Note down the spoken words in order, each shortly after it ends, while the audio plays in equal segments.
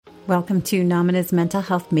Welcome to Nomina's Mental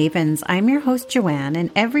Health Mavens. I'm your host, Joanne, and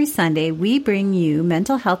every Sunday we bring you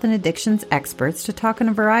mental health and addictions experts to talk on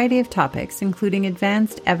a variety of topics, including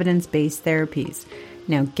advanced evidence-based therapies.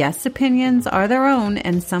 Now, guest opinions are their own,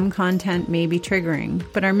 and some content may be triggering,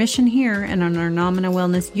 but our mission here and on our Nomina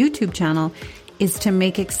Wellness YouTube channel is to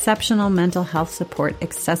make exceptional mental health support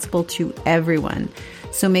accessible to everyone.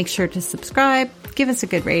 So make sure to subscribe, give us a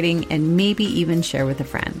good rating, and maybe even share with a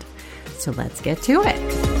friend. So let's get to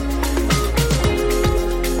it.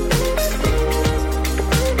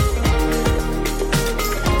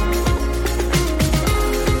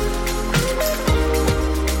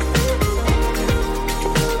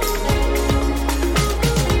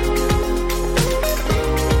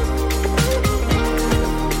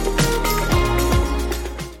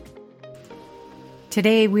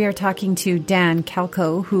 Today, we are talking to Dan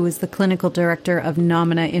Calco, who is the Clinical Director of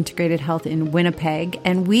Nomina Integrated Health in Winnipeg,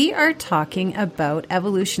 and we are talking about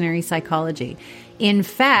evolutionary psychology. In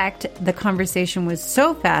fact, the conversation was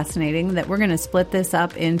so fascinating that we're going to split this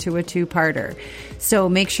up into a two-parter. So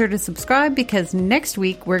make sure to subscribe because next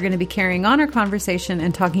week we're going to be carrying on our conversation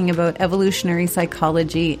and talking about evolutionary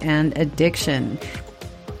psychology and addiction.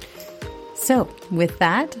 So with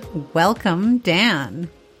that, welcome, Dan.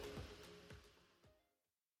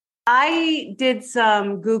 I did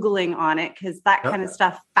some Googling on it because that kind of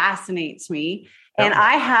stuff fascinates me. And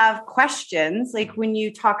I have questions like when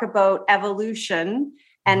you talk about evolution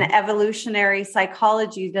and evolutionary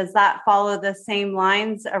psychology, does that follow the same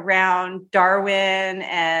lines around Darwin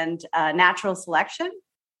and natural selection?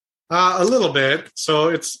 A little bit. So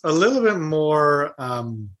it's a little bit more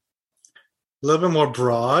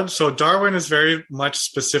broad. So Darwin is very much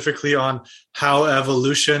specifically on how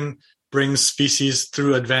evolution brings species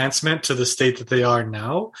through advancement to the state that they are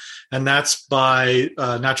now. And that's by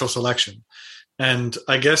natural selection. And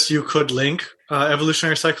I guess you could link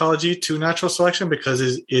evolutionary psychology to natural selection because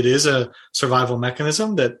it is a survival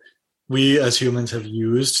mechanism that we as humans have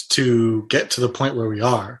used to get to the point where we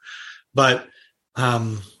are. But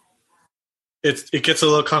it gets a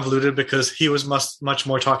little convoluted because he was much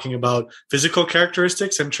more talking about physical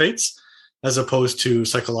characteristics and traits as opposed to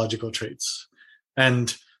psychological traits.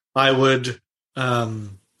 And I would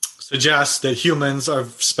suggest that humans are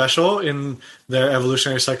special in their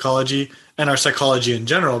evolutionary psychology and our psychology in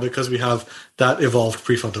general because we have that evolved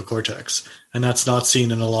prefrontal cortex. And that's not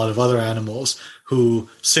seen in a lot of other animals who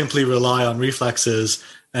simply rely on reflexes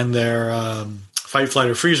and their fight, flight,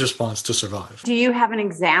 or freeze response to survive. Do you have an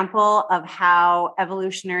example of how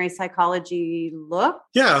evolutionary psychology looks?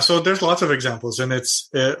 Yeah, so there's lots of examples, and it's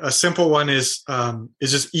a simple one is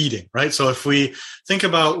just eating, right? So if we think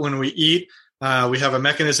about when we eat, we have a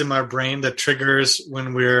mechanism in our brain that triggers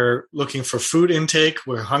when we're looking for food intake.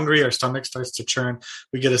 We're hungry, our stomach starts to churn.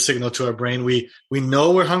 We get a signal to our brain. We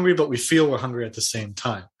know we're hungry, but we feel we're hungry at the same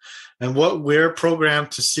time. And what we're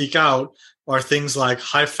programmed to seek out are things like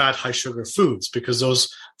high-fat, high-sugar foods, because those,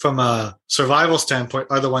 from a survival standpoint,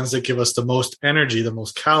 are the ones that give us the most energy, the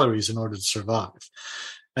most calories in order to survive.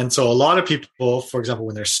 And so a lot of people, for example,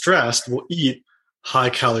 when they're stressed, will eat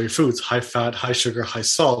high-calorie foods, high-fat, high-sugar,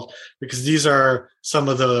 high-salt, because these are some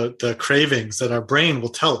of the cravings that our brain will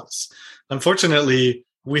tell us. Unfortunately,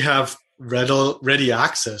 we have ready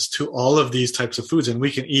access to all of these types of foods, and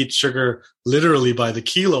we can eat sugar literally by the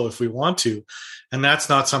kilo if we want to. And that's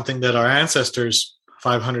not something that our ancestors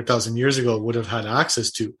 500,000 years ago would have had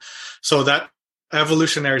access to. So that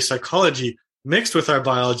evolutionary psychology mixed with our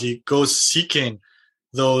biology goes seeking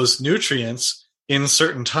those nutrients in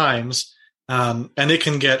certain times, and it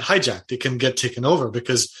can get hijacked. It can get taken over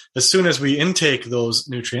because as soon as we intake those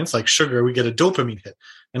nutrients like sugar, we get a dopamine hit.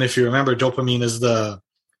 And if you remember, dopamine is the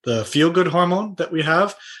feel-good hormone that we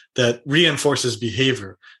have that reinforces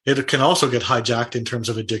behavior. It can also get hijacked in terms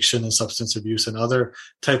of addiction and substance abuse and other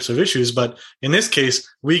types of issues. But in this case,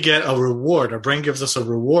 we get a reward. Our brain gives us a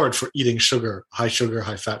reward for eating sugar,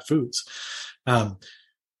 high-fat foods. And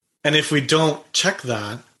if we don't check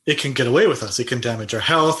that, it can get away with us. It can damage our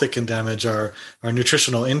health. It can damage our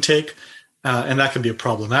nutritional intake. And that can be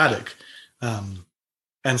problematic.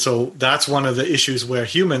 And so that's one of the issues where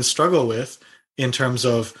humans struggle with in terms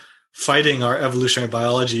of fighting our evolutionary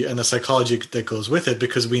biology and the psychology that goes with it,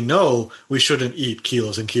 because we know we shouldn't eat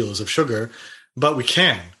kilos and kilos of sugar, but we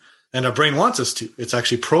can. And our brain wants us to. It's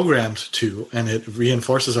actually programmed to, and it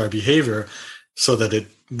reinforces our behavior so that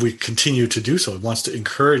we continue to do so. It wants to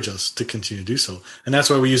encourage us to continue to do so. And that's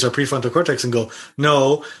why we use our prefrontal cortex and go,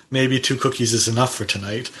 no, maybe 2 cookies is enough for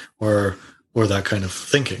tonight, or that kind of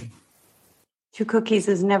thinking. 2 cookies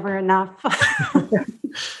is never enough.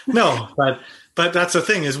 No, but that's the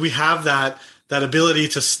thing is we have that that ability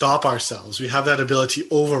to stop ourselves. We have that ability to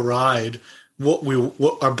override what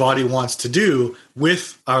our body wants to do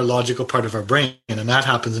with our logical part of our brain. And that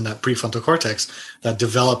happens in that prefrontal cortex, that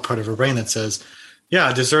developed part of our brain that says,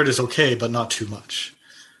 yeah, dessert is okay, but not too much.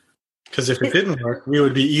 Because if it didn't work, we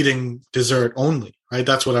would be eating dessert only, right?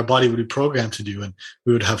 That's what our body would be programmed to do. And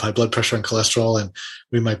we would have high blood pressure and cholesterol, and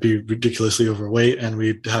we might be ridiculously overweight, and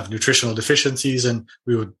we'd have nutritional deficiencies, and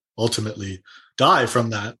we would ultimately die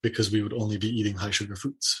from that because we would only be eating high sugar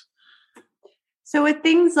foods. So with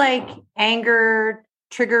things like anger,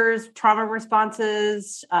 triggers, trauma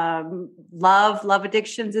responses, love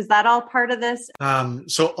addictions, is that all part of this?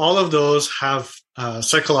 So all of those have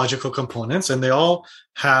psychological components, and they all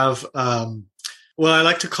have, I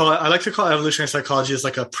like to call evolutionary psychology as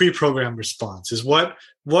like a pre-programmed response. Is what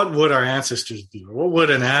would our ancestors do? Or what would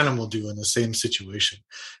an animal do in the same situation?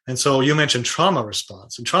 And so you mentioned trauma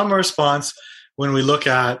response, and trauma response, when we look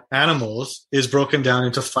at animals, is broken down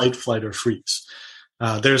into fight, flight, or freeze.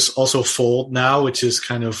 There's also fold now, which is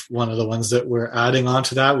kind of one of the ones that we're adding on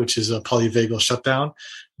to that, which is a polyvagal shutdown.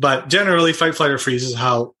 But generally, fight, flight, or freeze is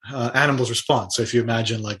how animals respond. So if you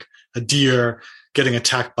imagine like a deer getting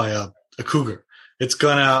attacked by a cougar, it's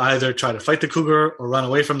going to either try to fight the cougar or run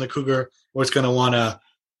away from the cougar, or it's going to want to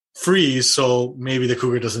freeze so maybe the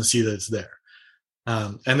cougar doesn't see that it's there.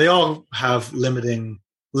 And they all have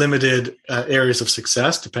limited areas of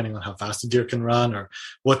success, depending on how fast the deer can run or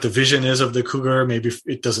what the vision is of the cougar. Maybe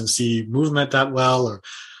it doesn't see movement that well, or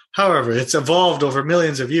however, it's evolved over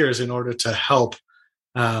millions of years in order to help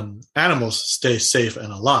animals stay safe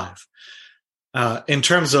and alive. In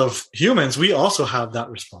terms of humans, we also have that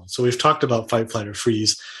response. So we've talked about fight, flight, or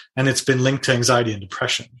freeze, and it's been linked to anxiety and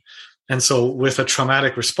depression. And so with a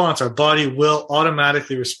traumatic response, our body will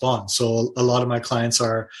automatically respond. So a lot of my clients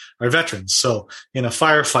are veterans. So in a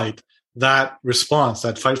firefight, that response,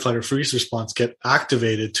 that fight, flight, or freeze response, get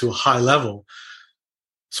activated to a high level.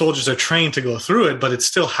 Soldiers are trained to go through it, but it's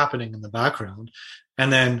still happening in the background.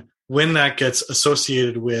 And then when that gets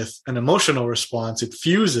associated with an emotional response, it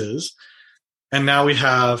fuses. And now we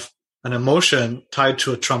have an emotion tied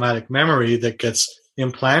to a traumatic memory that gets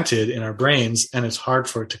implanted in our brains, and it's hard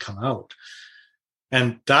for it to come out.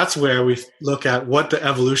 And that's where we look at what the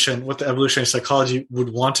evolutionary psychology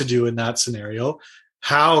would want to do in that scenario,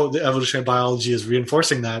 how the evolutionary biology is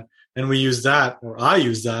reinforcing that. And we use that, or I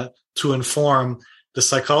use that, to inform the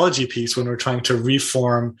psychology piece when we're trying to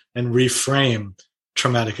reform and reframe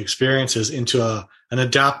traumatic experiences into an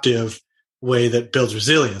adaptive way that builds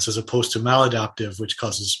resilience, as opposed to maladaptive, which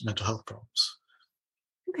causes mental health problems.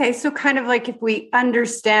 Okay, so kind of like if we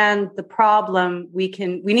understand the problem, we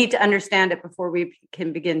need to understand it before we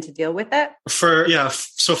can begin to deal with it.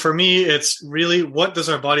 So for me, it's really, what does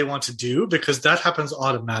our body want to do? Because that happens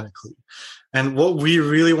automatically. And what we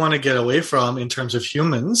really want to get away from in terms of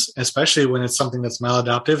humans, especially when it's something that's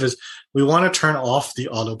maladaptive, is we want to turn off the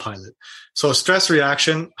autopilot. So a stress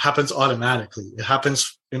reaction happens automatically. It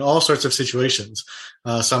happens in all sorts of situations.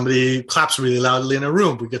 Somebody claps really loudly in a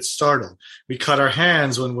room, we get startled. We cut our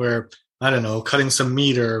hands when we're, cutting some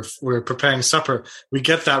meat, or if we're preparing supper. We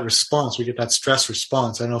get that response. We get that stress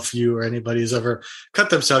response. I don't know if you or anybody has ever cut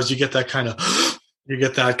themselves. You get that kind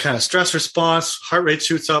of stress response. Heart rate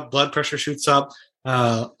shoots up, blood pressure shoots up,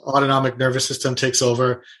 autonomic nervous system takes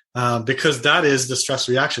over, because that is the stress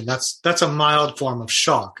reaction. That's a mild form of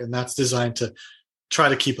shock, and that's designed to try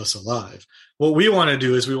to keep us alive. What we want to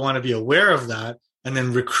do is we want to be aware of that and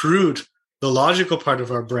then recruit the logical part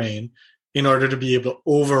of our brain in order to be able to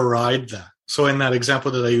override that. So in that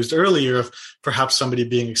example that I used earlier of perhaps somebody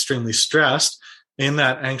being extremely stressed, in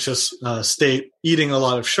that anxious state, eating a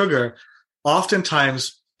lot of sugar,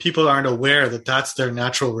 oftentimes people aren't aware that that's their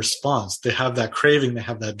natural response. They have that craving, they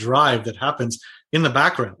have that drive that happens in the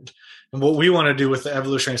background. And what we want to do with the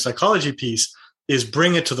evolutionary psychology piece is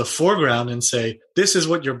bring it to the foreground and say, this is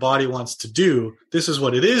what your body wants to do. This is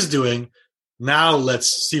what it is doing. Now let's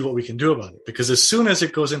see what we can do about it. Because as soon as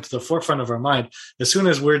it goes into the forefront of our mind, as soon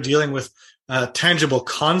as we're dealing with a tangible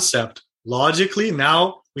concept logically,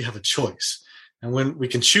 now we have a choice. And when we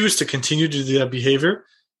can choose to continue to do that behavior,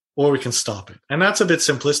 or we can stop it. And that's a bit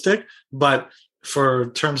simplistic, but for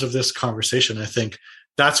terms of this conversation, I think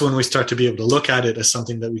that's when we start to be able to look at it as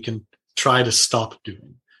something that we can try to stop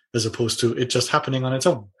doing, as opposed to it just happening on its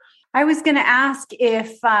own. I was going to ask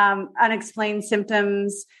if unexplained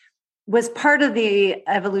symptoms was part of the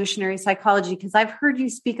evolutionary psychology, because I've heard you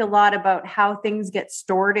speak a lot about how things get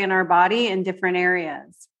stored in our body in different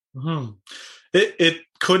areas. Mm-hmm. It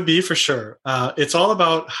could be, for sure. It's all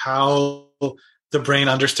about how the brain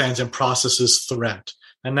understands and processes threat.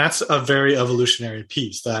 And that's a very evolutionary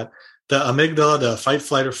piece, that the amygdala, the fight,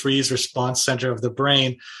 flight, or freeze response center of the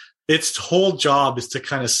brain, its whole job is to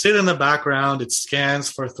kind of sit in the background. It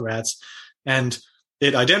scans for threats and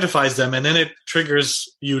it identifies them, and then it triggers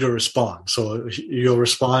you to respond. So you'll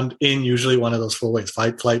respond in usually one of those 4 ways: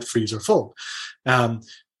 fight, flight, freeze, or fold.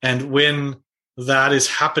 And when that is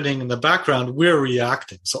happening in the background, we're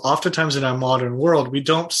reacting. So oftentimes in our modern world, we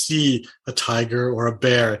don't see a tiger or a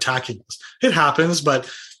bear attacking us. It happens, but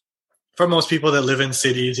for most people that live in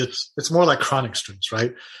cities, it's more like chronic stress,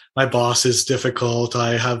 right? My boss is difficult.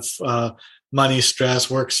 I have money stress,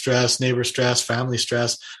 work stress, neighbor stress, family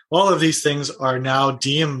stress. All of these things are now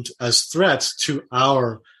deemed as threats to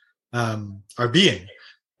our being.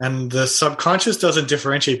 And the subconscious doesn't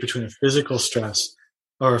differentiate between a physical stress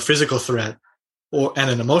or a physical threat and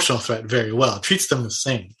an emotional threat very well. It treats them the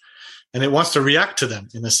same. And it wants to react to them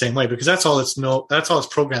in the same way because that's all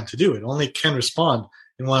it's programmed to do. It only can respond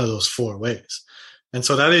in one of those 4 ways. And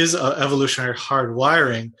so that is evolutionary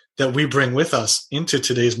hardwiring that we bring with us into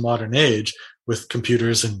today's modern age with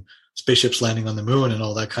computers and spaceships landing on the moon and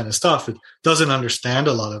all that kind of stuff. It doesn't understand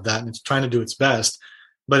a lot of that, and it's trying to do its best,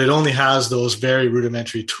 but it only has those very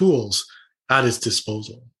rudimentary tools at its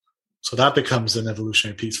disposal. So that becomes an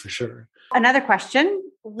evolutionary piece for sure. Another question.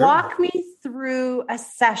 Walk me through a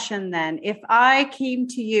session then. If I came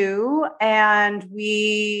to you and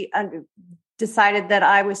we decided that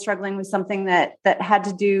I was struggling with something that had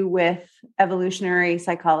to do with evolutionary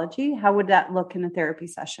psychology, how would that look in a therapy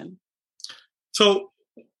session? So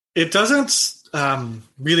it doesn't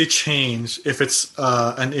really change if it's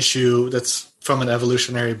an issue that's from an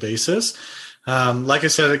evolutionary basis. Like I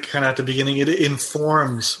said kind of at the beginning, it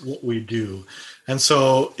informs what we do. And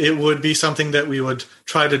so it would be something that we would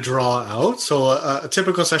try to draw out. So a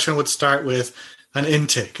typical session would start with an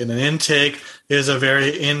intake. And an intake is a very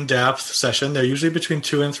in-depth session. They're usually between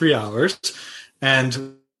 2 and 3 hours.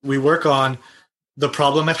 And we work on the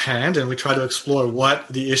problem at hand and we try to explore what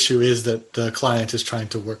the issue is that the client is trying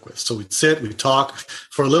to work with. So we'd sit, we talk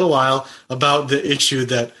for a little while about the issue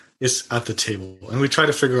that is at the table. And we try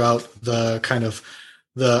to figure out the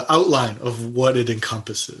outline of what it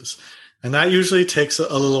encompasses. And that usually takes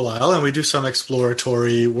a little while. And we do some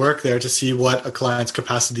exploratory work there to see what a client's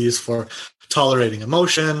capacity is for tolerating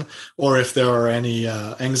emotion, or if there are any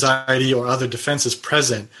anxiety or other defenses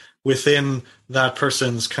present within that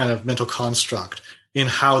person's kind of mental construct in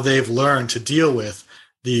how they've learned to deal with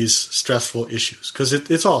these stressful issues. Because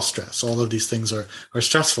it's all stress. All of these things are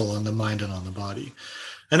stressful on the mind and on the body.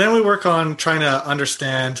 And then we work on trying to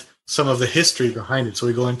understand some of the history behind it. So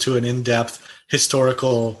we go into an in-depth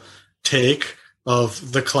historical take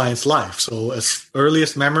of the client's life. So as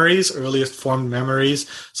earliest formed memories,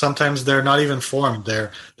 sometimes they're not even formed.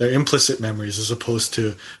 They're implicit memories as opposed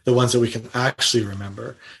to the ones that we can actually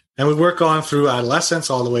remember. And we work on through adolescence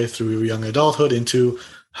all the way through young adulthood into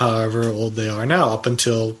however old they are now, up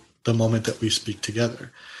until the moment that we speak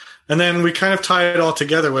together. And then we kind of tie it all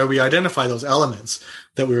together where we identify those elements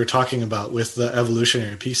that we were talking about with the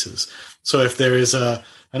evolutionary pieces. So if there is an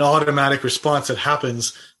automatic response that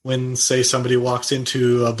happens when, say, somebody walks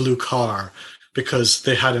into a blue car because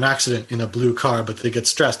they had an accident in a blue car, but they get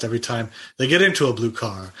stressed every time they get into a blue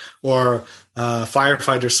car, or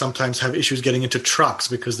firefighters sometimes have issues getting into trucks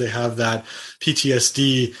because they have that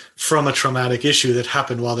PTSD from a traumatic issue that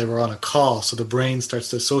happened while they were on a call. So the brain starts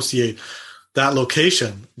to associate that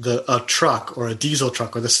location, a truck or a diesel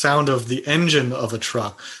truck, or the sound of the engine of a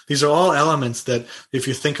truck. These are all elements that, if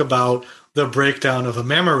you think about the breakdown of a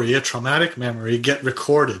memory, a traumatic memory, get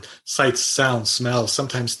recorded. Sights, sounds, smells,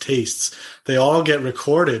 sometimes tastes. They all get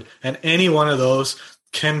recorded, and any one of those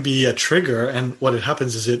can be a trigger. And what it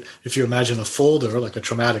happens is if you imagine a folder, like a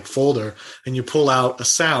traumatic folder, and you pull out a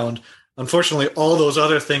sound, unfortunately, all those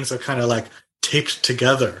other things are kind of like taped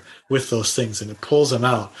together with those things, and it pulls them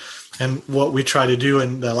out. And what we try to do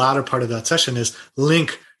in the latter part of that session is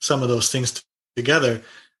link some of those things together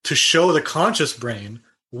to show the conscious brain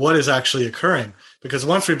what is actually occurring. Because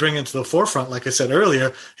once we bring it to the forefront, like I said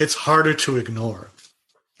earlier, it's harder to ignore.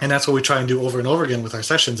 And that's what we try and do over and over again with our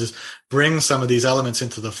sessions, is bring some of these elements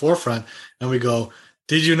into the forefront. And we go,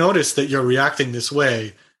 did you notice that you're reacting this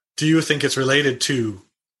way? Do you think it's related to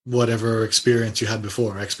whatever experience you had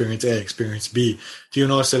before, experience A, experience B? Do you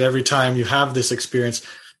notice that every time you have this experience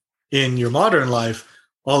in your modern life,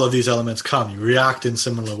 all of these elements come? You react in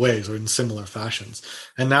similar ways or in similar fashions.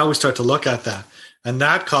 And now we start to look at that. And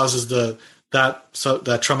that causes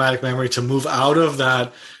that traumatic memory to move out of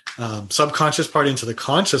that subconscious part into the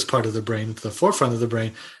conscious part of the brain, into the forefront of the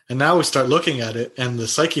brain. And now we start looking at it, and the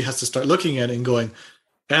psyche has to start looking at it and going,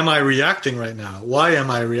 am I reacting right now? Why am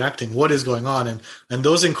I reacting? What is going on? And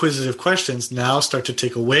those inquisitive questions now start to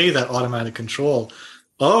take away that automatic control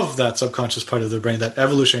of that subconscious part of the brain, that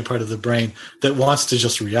evolutionary part of the brain that wants to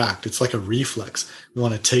just react. It's like a reflex. We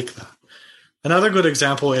want to take that. Another good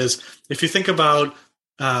example is if you think about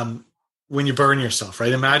when you burn yourself,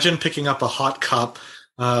 right? Imagine picking up a hot cup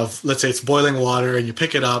of, let's say it's boiling water, and you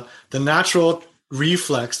pick it up. The natural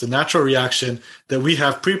reflex, the natural reaction that we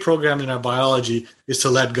have pre-programmed in our biology is to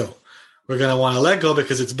let go. We're going to want to let go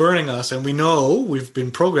because it's burning us. And we know we've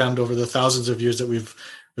been programmed over the thousands of years that we've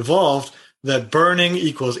evolved that burning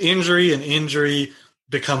equals injury, and injury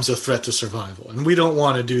becomes a threat to survival. And we don't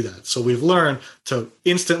want to do that. So we've learned to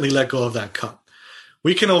instantly let go of that cup.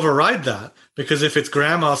 We can override that because if it's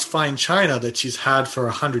grandma's fine china that she's had for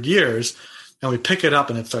 100 years and we pick it up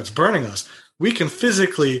and it starts burning us, we can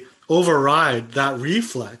physically override that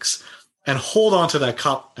reflex and hold on to that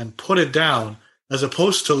cup and put it down as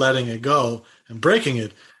opposed to letting it go and breaking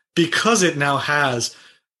it, because it now has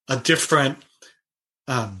a different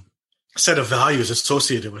set of values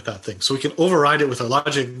associated with that thing. So we can override it with our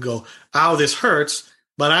logic and go, ow, this hurts,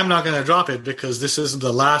 but I'm not going to drop it because this is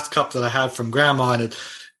the last cup that I had from grandma and it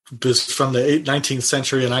was from the 19th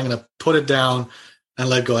century, and I'm going to put it down and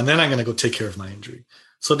let go. And then I'm going to go take care of my injury.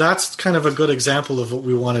 So that's kind of a good example of what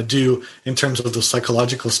we want to do in terms of the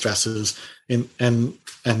psychological stresses and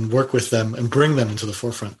work with them and bring them into the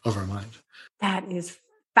forefront of our mind. That is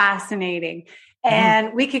fascinating.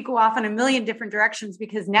 And we could go off in a million different directions,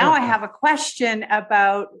 because now I have a question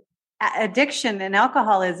about addiction and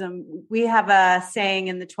alcoholism. We have a saying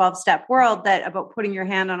in the 12-step world that about putting your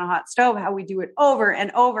hand on a hot stove, how we do it over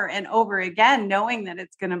and over and over again, knowing that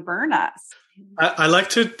it's going to burn us. I like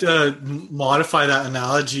to modify that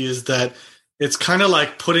analogy, is that it's kind of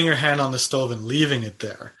like putting your hand on the stove and leaving it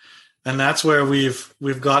there. And that's where we've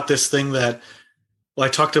got this thing that, well, I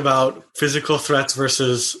talked about physical threats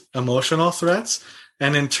versus emotional threats.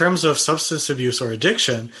 And in terms of substance abuse or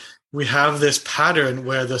addiction, we have this pattern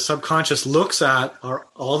where the subconscious looks at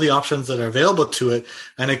all the options that are available to it,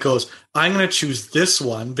 and it goes, I'm going to choose this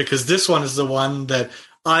one because this one is the one that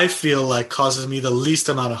I feel like causes me the least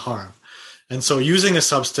amount of harm. And so using a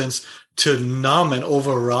substance to numb and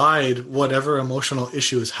override whatever emotional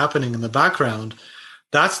issue is happening in the background,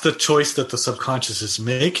 that's the choice that the subconscious is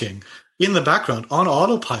making in the background on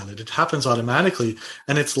autopilot. It happens automatically.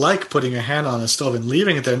 And it's like putting your hand on a stove and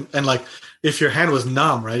leaving it there. And like if your hand was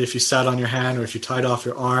numb, right? If you sat on your hand or if you tied off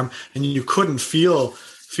your arm and you couldn't feel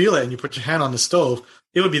it and you put your hand on the stove,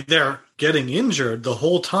 it would be there getting injured the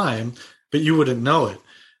whole time, but you wouldn't know it.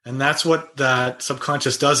 And that's what that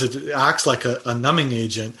subconscious does. It acts like a numbing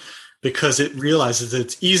agent because it realizes that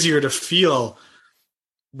it's easier to feel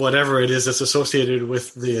whatever it is that's associated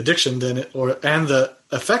with the addiction and the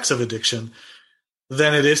effects of addiction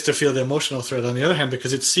than it is to feel the emotional threat on the other hand,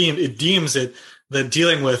 because it deems it that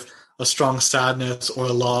dealing with a strong sadness or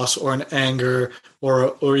a loss or an anger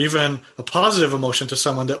or even a positive emotion to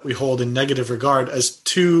someone that we hold in negative regard as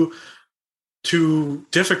too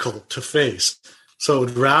difficult to face. So it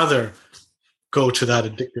would rather go to that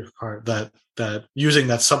addictive part, that using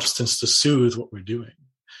that substance to soothe what we're doing.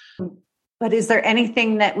 But is there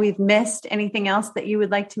anything that we've missed? Anything else that you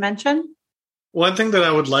would like to mention? One thing that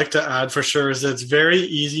I would like to add for sure is that it's very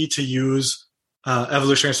easy to use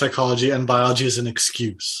evolutionary psychology and biology as an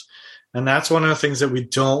excuse. And that's one of the things that we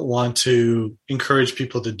don't want to encourage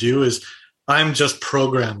people to do is, I'm just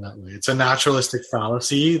programmed that way. It's a naturalistic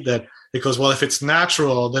fallacy that it goes, well, if it's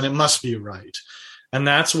natural, then it must be right. And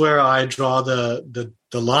that's where I draw the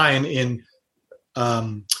line in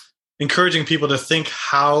encouraging people to think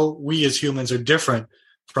how we as humans are different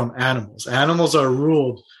from animals. Animals are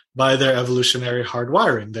ruled by their evolutionary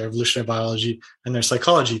hardwiring, their evolutionary biology and their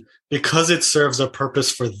psychology, because it serves a purpose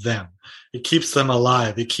for them. It keeps them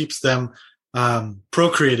alive. It keeps them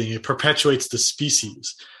procreating. It perpetuates the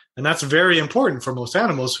species. And that's very important for most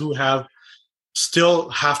animals who still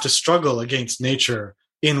have to struggle against nature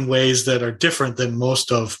in ways that are different than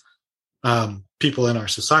most of people in our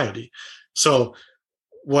society. So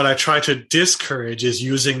what I try to discourage is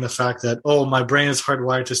using the fact that, my brain is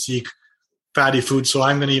hardwired to seek fatty food, so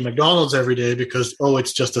I'm going to eat McDonald's every day because,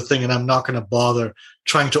 it's just a thing and I'm not going to bother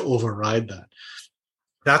trying to override that.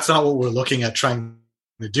 That's not what we're looking at trying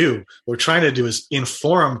to do. What we're trying to do is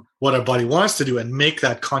inform what our body wants to do and make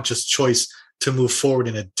that conscious choice to move forward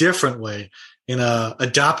in a different way, in an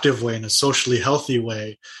adaptive way, in a socially healthy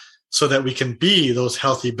way, so that we can be those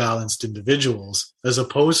healthy, balanced individuals, as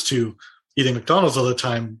opposed to eating McDonald's all the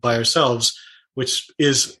time by ourselves, which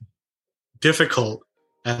is difficult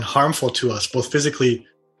and harmful to us, both physically,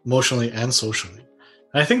 emotionally, and socially.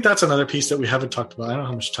 And I think that's another piece that we haven't talked about. I don't know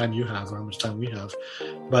how much time you have or how much time we have,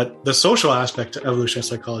 but the social aspect to evolutionary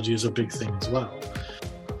psychology is a big thing as well.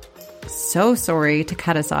 So sorry to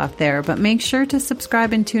cut us off there, but make sure to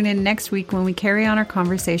subscribe and tune in next week when we carry on our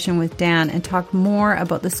conversation with Dan and talk more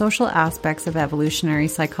about the social aspects of evolutionary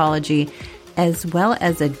psychology, as well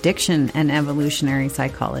as addiction and evolutionary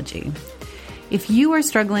psychology. If you are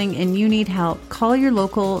struggling and you need help, call your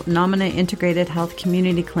local Nomina Integrated Health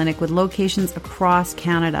Community Clinic with locations across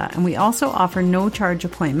Canada. And we also offer no-charge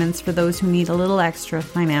appointments for those who need a little extra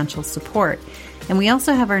financial support. And we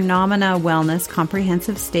also have our Nomina Wellness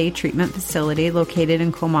Comprehensive Stay Treatment Facility located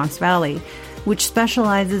in Comox Valley, which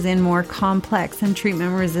specializes in more complex and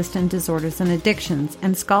treatment-resistant disorders and addictions.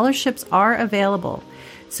 And scholarships are available.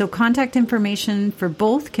 So contact information for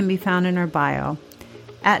both can be found in our bio.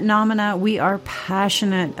 At Nomina, we are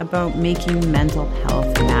passionate about making mental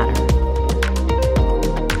health matter.